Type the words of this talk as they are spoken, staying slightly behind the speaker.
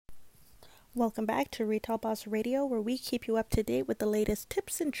Welcome back to Retail Boss Radio, where we keep you up to date with the latest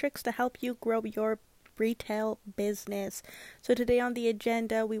tips and tricks to help you grow your retail business. So, today on the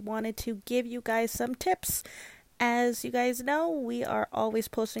agenda, we wanted to give you guys some tips. As you guys know, we are always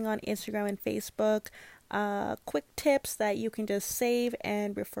posting on Instagram and Facebook quick tips that you can just save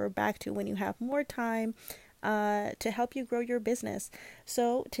and refer back to when you have more time to help you grow your business.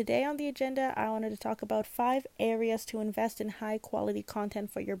 So, today on the agenda, I wanted to talk about 5 areas to invest in high quality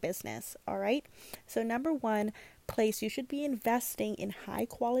content for your business. All right. So, number one place you should be investing in high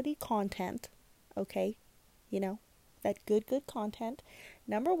quality content. Okay. You know, that good content.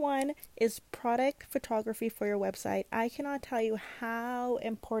 Number one is product photography for your website. I cannot tell you how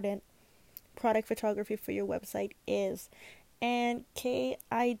important product photography for your website is. And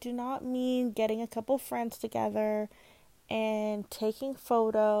I do not mean getting a couple friends together and taking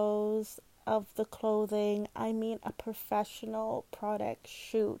photos of the clothing. I mean a professional product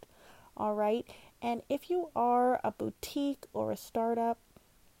shoot. All right. And if you are a boutique or a startup,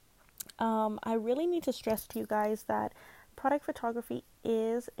 I really need to stress to you guys that product photography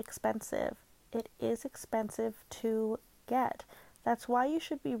is expensive. It is expensive to get. That's why you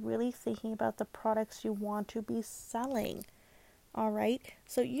should be really thinking about the products you want to be selling. All right.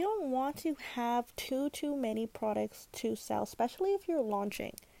 So you don't want to have too many products to sell, especially if you're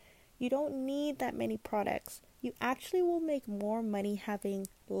launching. You don't need that many products. You actually will make more money having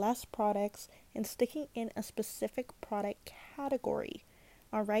less products and sticking in a specific product category.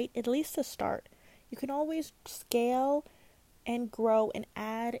 All right. At least to start. You can always scale and grow and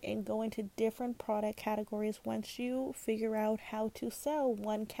add and go into different product categories once you figure out how to sell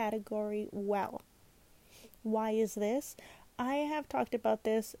one category well. Why is this? I have talked about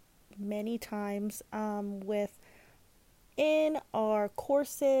this many times with in our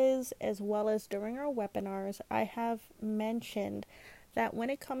courses as well as during our webinars. I have mentioned that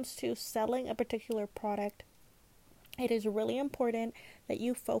when it comes to selling a particular product, it is really important that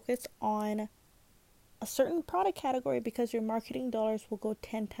you focus on a certain product category because your marketing dollars will go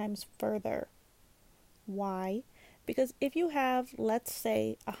 10 times further. Why? Because if you have, let's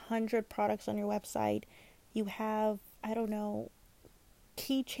say, 100 products on your website, you have, I don't know,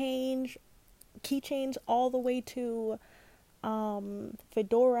 keychains all the way to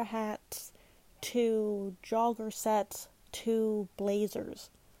fedora hats, to jogger sets, to blazers.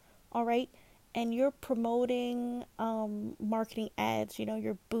 All right. And you're promoting marketing ads.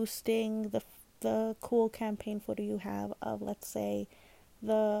 You're boosting the cool campaign photo you have of, let's say,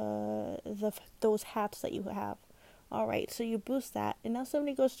 those hats that you have. All right, so you boost that, and now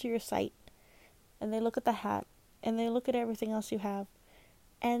somebody goes to your site, and they look at the hat, and they look at everything else you have,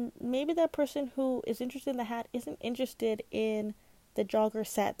 and maybe that person who is interested in the hat isn't interested in the jogger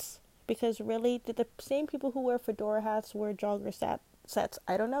sets, because really, did the same people who wear fedora hats wear jogger sets?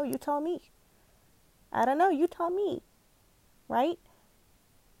 I don't know. You tell me. I don't know. You tell me. Right?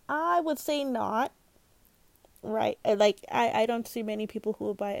 I would say not. Right. I don't see many people who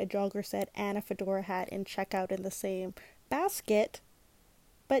will buy a jogger set and a fedora hat and check out in the same basket.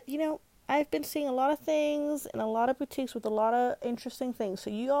 But, I've been seeing a lot of things in a lot of boutiques with a lot of interesting things. So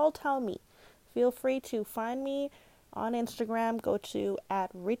you all tell me. Feel free to find me on Instagram. Go to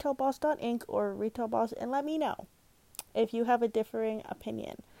 @retailboss.inc or retailboss and let me know if you have a differing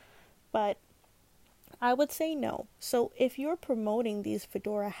opinion. But I would say no. So if you're promoting these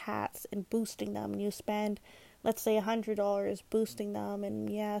fedora hats and boosting them, and you spend, let's say, $100 boosting them, and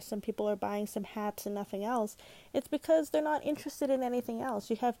yeah, some people are buying some hats and nothing else, it's because they're not interested in anything else.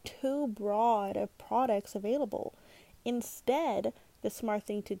 You have too broad of products available. Instead, the smart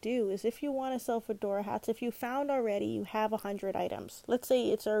thing to do is, if you want to sell fedora hats, if you found already you have 100 items, let's say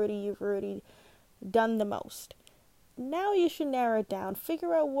you've already done the most. Now you should narrow it down.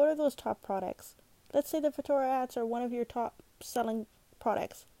 Figure out what are those top products. Let's say the fedora hats are one of your top selling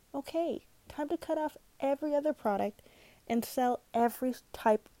products. Okay, time to cut off every other product and sell every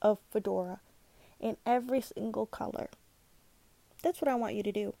type of fedora in every single color. That's what I want you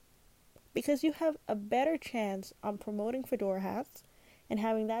to do. Because you have a better chance on promoting fedora hats and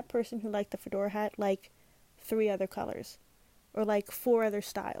having that person who liked the fedora hat like 3 other colors or like 4 other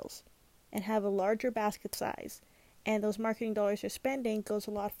styles and have a larger basket size. And those marketing dollars you're spending goes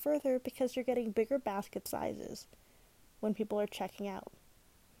a lot further because you're getting bigger basket sizes when people are checking out.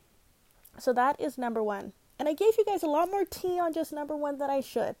 So that is number one. And I gave you guys a lot more tea on just number one than I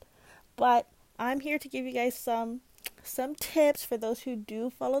should. But I'm here to give you guys some tips for those who do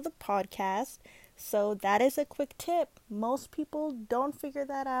follow the podcast. So that is a quick tip. Most people don't figure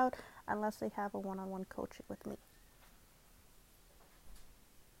that out unless they have a one-on-one coaching with me.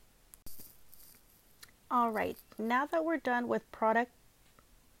 All right, now that we're done with product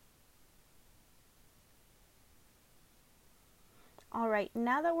right,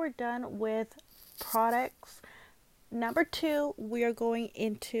 now that we're done with products, number 2, we are going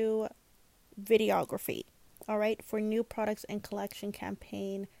into videography. All right, for new products and collection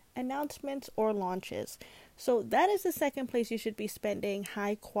campaign announcements or launches. So that is the second place you should be spending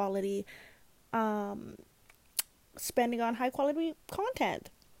spending on high quality content.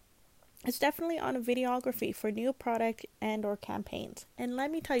 It's definitely on videography for new product and or campaigns. And let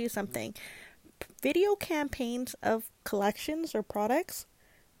me tell you something. Video campaigns of collections or products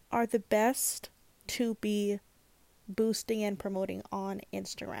are the best to be boosting and promoting on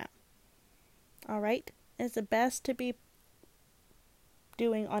Instagram. All right? It's the best to be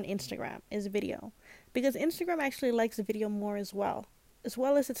doing on Instagram is video, because Instagram actually likes video more as well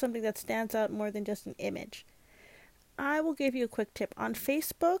as it's something that stands out more than just an image. I will give you a quick tip on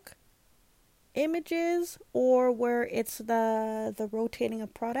Facebook. Images, or where it's the rotating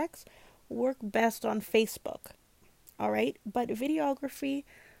of products, work best on Facebook. All right, but videography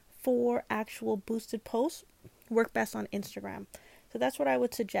for actual boosted posts work best on Instagram. So that's what I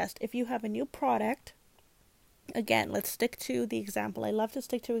would suggest. If you have a new product, again, let's stick to the example. I love to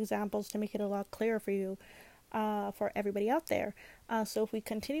stick to examples to make it a lot clearer for you, for everybody out there. So if we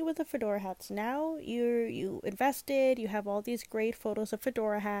continue with the fedora hats, now you invested, you have all these great photos of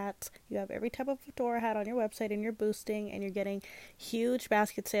fedora hats, you have every type of fedora hat on your website, and you're boosting, and you're getting huge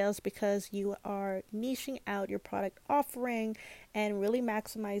basket sales because you are niching out your product offering and really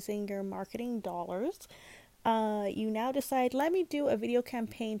maximizing your marketing dollars. You now decide, let me do a video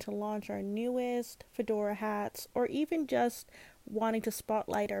campaign to launch our newest fedora hats, or even just wanting to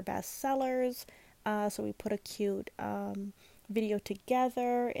spotlight our best sellers. So we put a cute video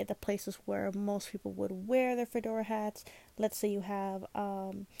together in the places where most people would wear their fedora hats. Let's say you have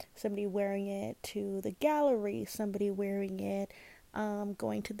somebody wearing it to the gallery, somebody wearing it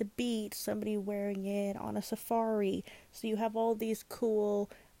going to the beach, somebody wearing it on a safari. So you have all these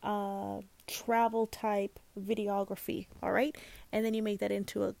cool travel type videography, all right? And then you make that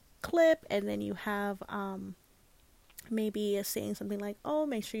into a clip, and then you have maybe saying something like, oh,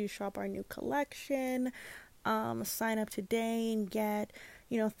 make sure you shop our new collection, sign up today and get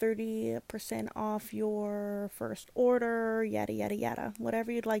 30% off your first order, yada yada yada,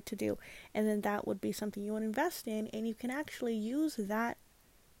 whatever you'd like to do. And then that would be something you would invest in, and you can actually use that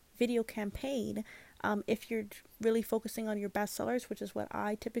video campaign if you're really focusing on your best sellers, which is what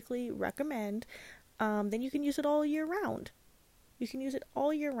I typically recommend. Then you can use it all year round.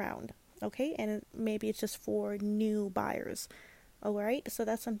 Okay, and maybe it's just for new buyers. All right, so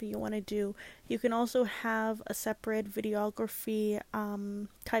that's something you want to do. You can also have a separate videography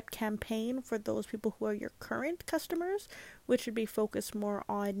type campaign for those people who are your current customers, which would be focused more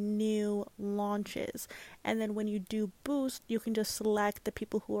on new launches. And then when you do boost, you can just select the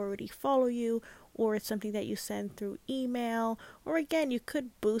people who already follow you, or it's something that you send through email, or again, you could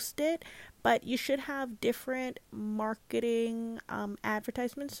boost it, but you should have different marketing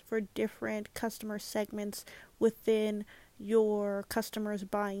advertisements for different customer segments within your customer's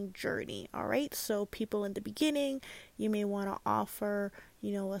buying journey. All right, so people in the beginning, you may want to offer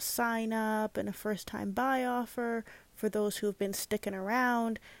a sign up and a first time buy offer. For those who have been sticking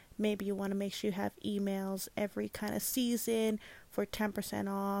around, maybe you want to make sure you have emails every kind of season for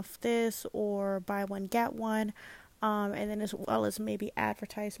 10% off this, or buy one get one, and then as well as maybe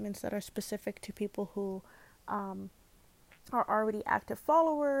advertisements that are specific to people who are already active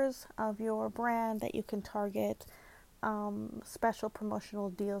followers of your brand that you can target special promotional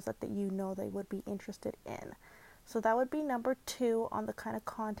deals that they would be interested in. So that would be number 2 on the kind of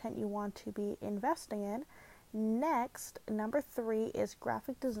content you want to be investing in. Next, number 3 is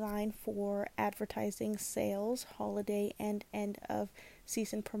graphic design for advertising, sales, holiday, and end of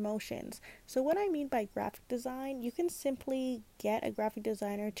season promotions. So what I mean by graphic design, you can simply get a graphic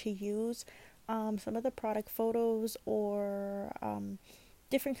designer to use some of the product photos or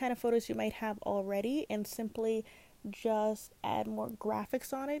different kind of photos you might have already, and simply just add more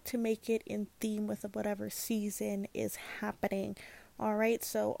graphics on it to make it in theme with whatever season is happening. All right,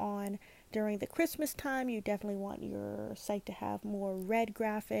 so during the Christmas time, you definitely want your site to have more red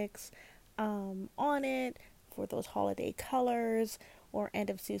graphics on it for those holiday colors, or end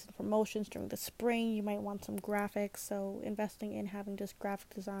of season promotions during the spring, you might want some graphics. So investing in having just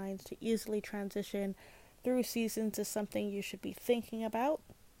graphic designs to easily transition through seasons is something you should be thinking about.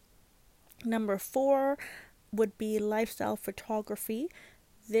 Number 4 would be lifestyle photography.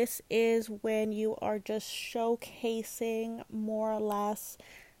 This is when you are just showcasing more or less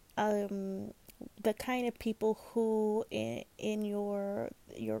the kind of people who in your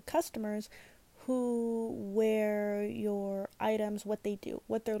customers who wear your items, what they do,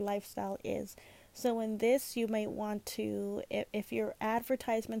 what their lifestyle is. So in this, you might want to, if your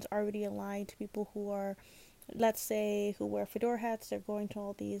advertisements already aligned to people who are, let's say, who wear fedora hats, they're going to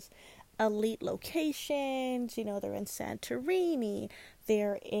all these elite locations, they're in Santorini,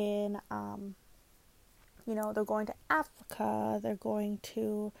 they're in, they're going to Africa, they're going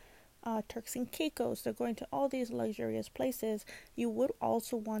to Turks and Caicos, they're going to all these luxurious places. You would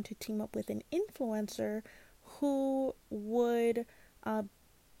also want to team up with an influencer who would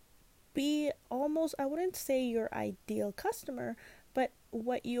be almost, I wouldn't say your ideal customer, but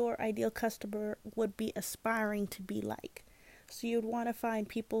what your ideal customer would be aspiring to be like. So you'd want to find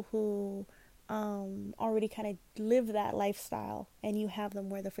people who already kind of live that lifestyle, and you have them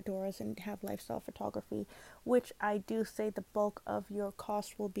wear the fedoras and have lifestyle photography, which I do say the bulk of your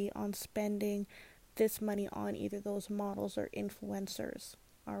cost will be on spending this money on either those models or influencers.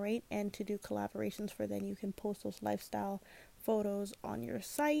 All right, and to do collaborations for then you can post those lifestyle photos on your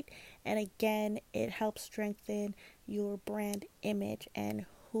site, and again, it helps strengthen your brand image and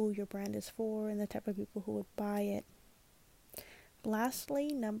who your brand is for and the type of people who would buy it.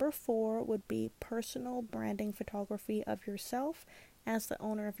 Lastly, number 4 would be personal branding photography of yourself as the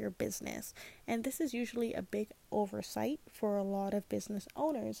owner of your business. And this is usually a big oversight for a lot of business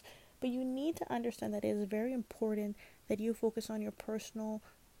owners, but you need to understand that it is very important that you focus on your personal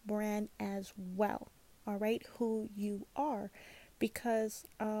brand as well. All right, who you are, because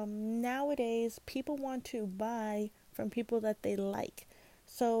nowadays people want to buy from people that they like.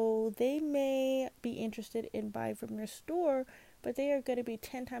 So they may be interested in buying from your store, but they are going to be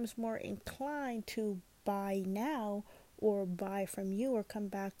 10 times more inclined to buy now or buy from you or come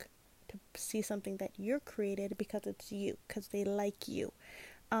back to see something that you're created because it's you, because they like you.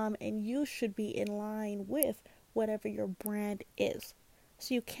 And you should be in line with whatever your brand is.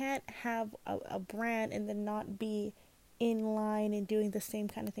 So you can't have a brand and then not be in line and doing the same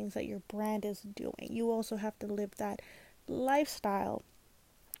kind of things that your brand is doing. You also have to live that lifestyle,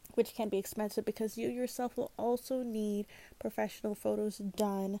 which can be expensive because you yourself will also need professional photos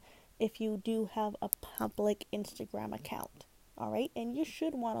done if you do have a public Instagram account. All right, and you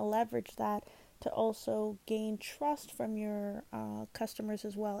should want to leverage that to also gain trust from your customers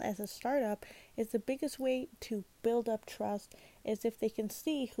as well. As a startup, is the biggest way to build up trust is if they can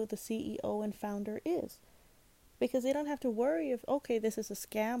see who the CEO and founder is, because they don't have to worry if, okay, this is a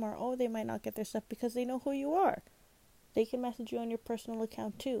scam, or oh, they might not get their stuff, because they know who you are. They can message you on your personal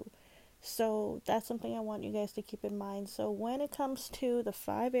account too. So that's something I want you guys to keep in mind. So when it comes to the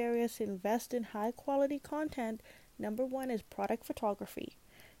 5 areas to invest in high quality content, number 1 is product photography.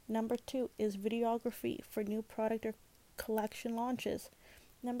 Number 2 is videography for new product or collection launches.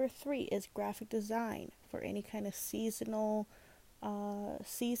 Number 3 is graphic design for any kind of seasonal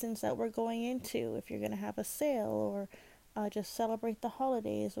seasons that we're going into. If you're going to have a sale or just celebrate the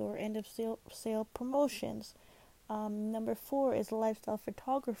holidays or end of sale promotions. Number 4 is lifestyle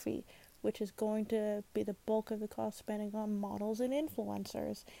photography, which is going to be the bulk of the cost spending on models and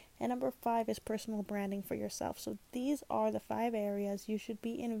influencers. And number 5 is personal branding for yourself. So these are the 5 areas you should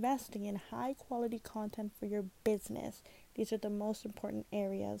be investing in high quality content for your business. These are the most important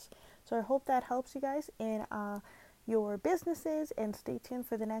areas. So I hope that helps you guys in your businesses, and stay tuned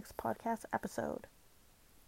for the next podcast episode.